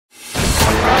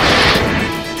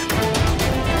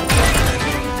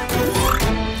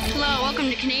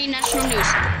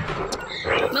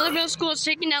middle school is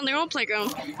taking down their old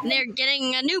playground, and they're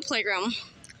getting a new playground.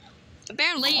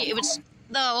 Apparently,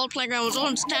 the old playground was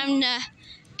old. It's time to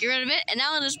get rid of it, and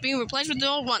now it is being replaced with the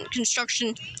old one.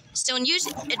 Construction still in use.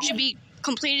 It should be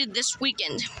completed this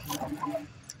weekend.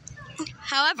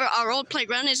 However, our old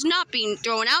playground is not being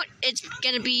thrown out. It's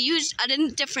going to be used at a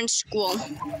different school.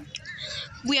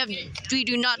 We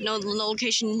do not know the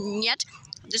location yet.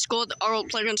 The school our old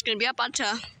playground is going to be up, but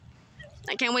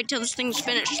I can't wait till this thing's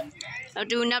finished. I'll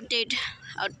do an update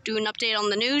on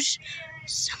the news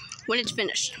when it's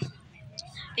finished.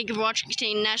 Thank you for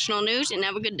watching National News, and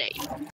have a good day.